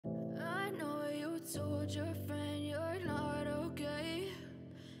told your friend you're not okay?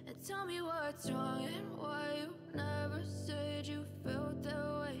 And tell me what's wrong and why you never said you felt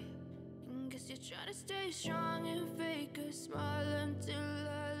that way. And guess you're trying to stay strong and fake a smile until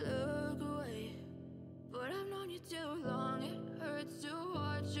I look away. But I've known you too long, it hurts to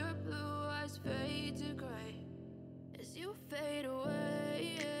watch your blue eyes fade to gray as you fade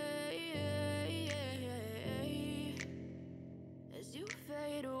away, as you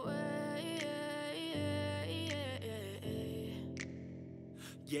fade away.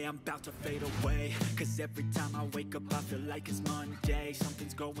 Yeah, I'm about to fade away, cause every time I wake up I feel like it's Monday.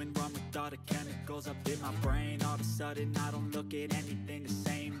 Something's going wrong with all the chemicals up in my brain. All of a sudden I don't look at anything the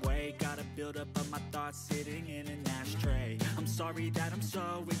same way. Gotta build up of my thoughts sitting in an ashtray. I'm sorry that I'm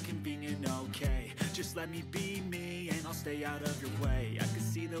so inconvenient, okay? Just let me be me and I'll stay out of your way. I can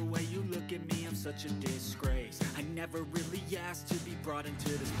see the way you look at me, I'm such a disgrace. I never really asked to be brought into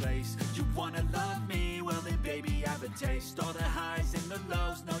this place. You wanna love me? Well then baby, have a taste. All the highs and the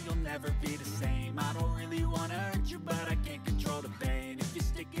lows, no, you'll never be the same. I don't really wanna hurt you, but I can't control the pain. If you're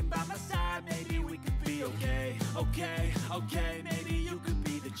sticking by my side, maybe we could be okay. Okay, maybe you could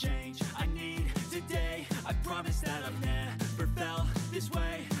be the change I need today. I promise that I've never felt this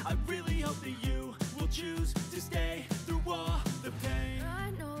way. I really hope that you will choose to stay through all the pain.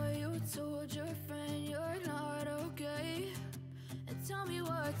 I know you told your friend you're not okay. And tell me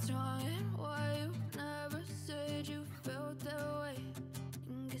what's wrong and why you never said you felt that way.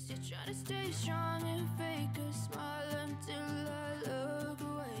 Guess you're trying to stay strong and fake a smile until I look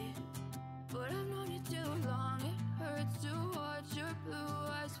away. But I've known you too long, it hurts to watch your blue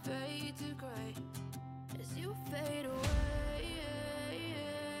eyes fade to gray as you fade away,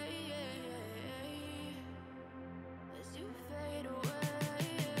 as you fade away,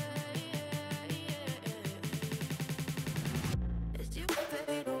 as you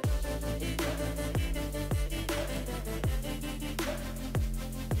fade away.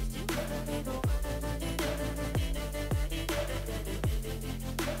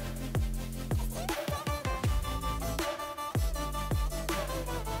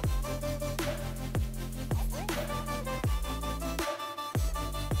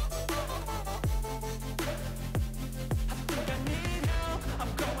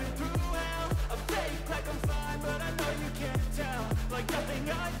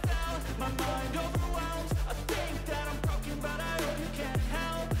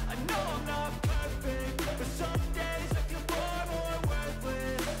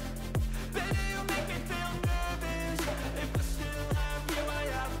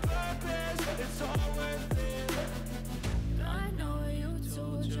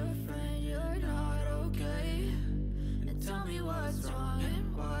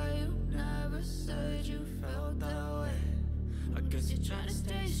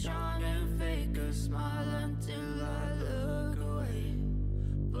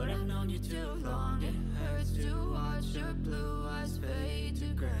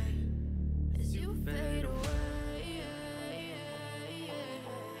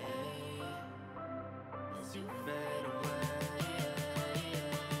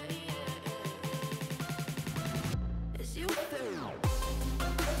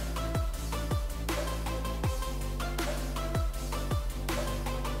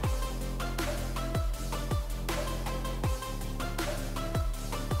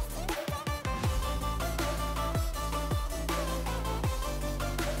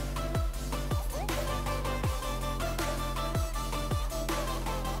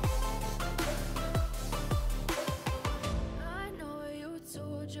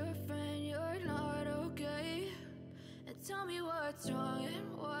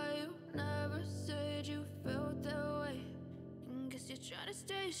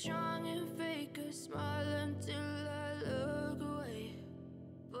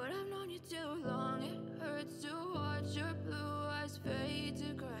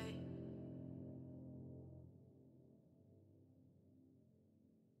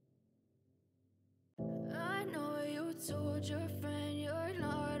 Told your friend you're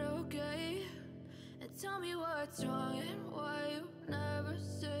not okay. And tell me what's wrong and why you never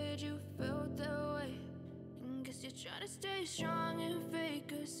said you felt that way. And guess you're trying to stay strong and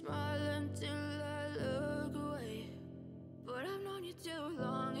fake a smile until I look away. But I've known you too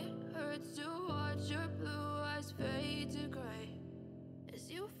long, it hurts to watch your blue eyes fade to gray as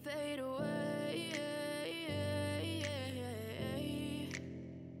you fade away,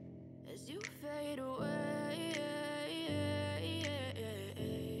 as you fade away.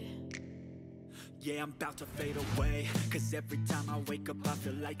 Yeah, I'm about to fade away, cause every time I wake up I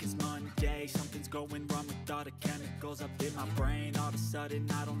feel like it's Monday. Something's going wrong with all the chemicals up in my brain. All of a sudden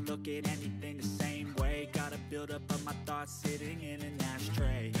I don't look at anything the same got a buildup of my thoughts sitting in an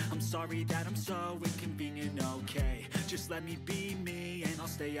ashtray. I'm sorry that I'm so inconvenient, okay. Just let me be me and I'll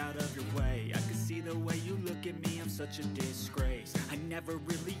stay out of your way. I can see the way you look at me, I'm such a disgrace. I never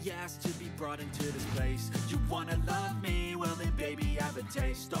really asked to be brought into this place. You wanna love me? Well then baby I have a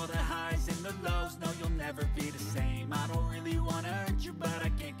taste. All the highs and the lows, no you'll never be the same. I don't really wanna hurt you but I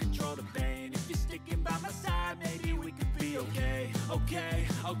can't control the pain. If you're sticking by my side, maybe we could be okay. Okay,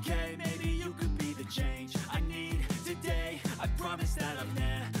 okay, maybe you could be the change I need today. I promise that I've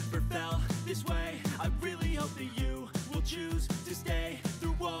never felt this way. I really hope that you will choose to stay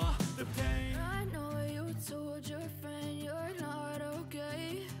through all the pain. I know you told your friend you're not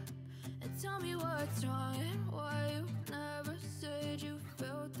okay, and tell me what's wrong and why you never said you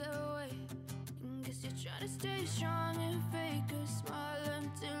felt that way. Guess you're trying to stay strong and fake a smile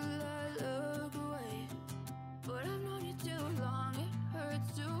until I look away. But I've known you too long, it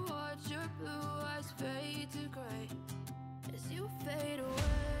hurts to watch your blue eyes fade to gray as you fade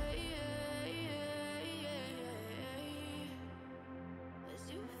away.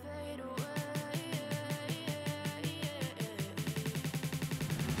 As you fade away.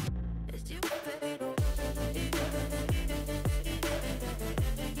 As you fade away.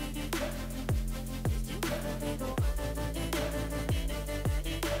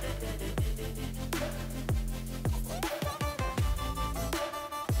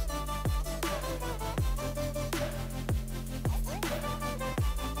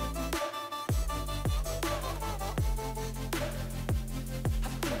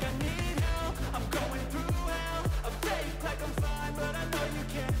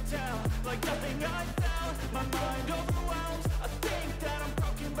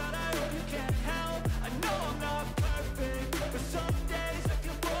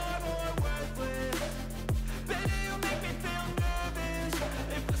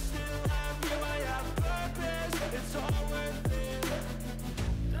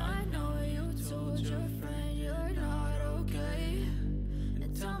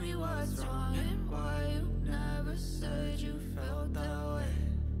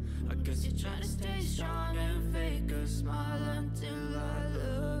 Trying to stay strong and fake a smile until I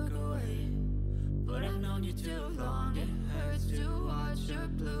look away. But I've known you too long, it hurts to watch your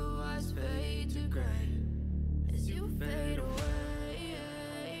blue eyes fade to gray as you fade away.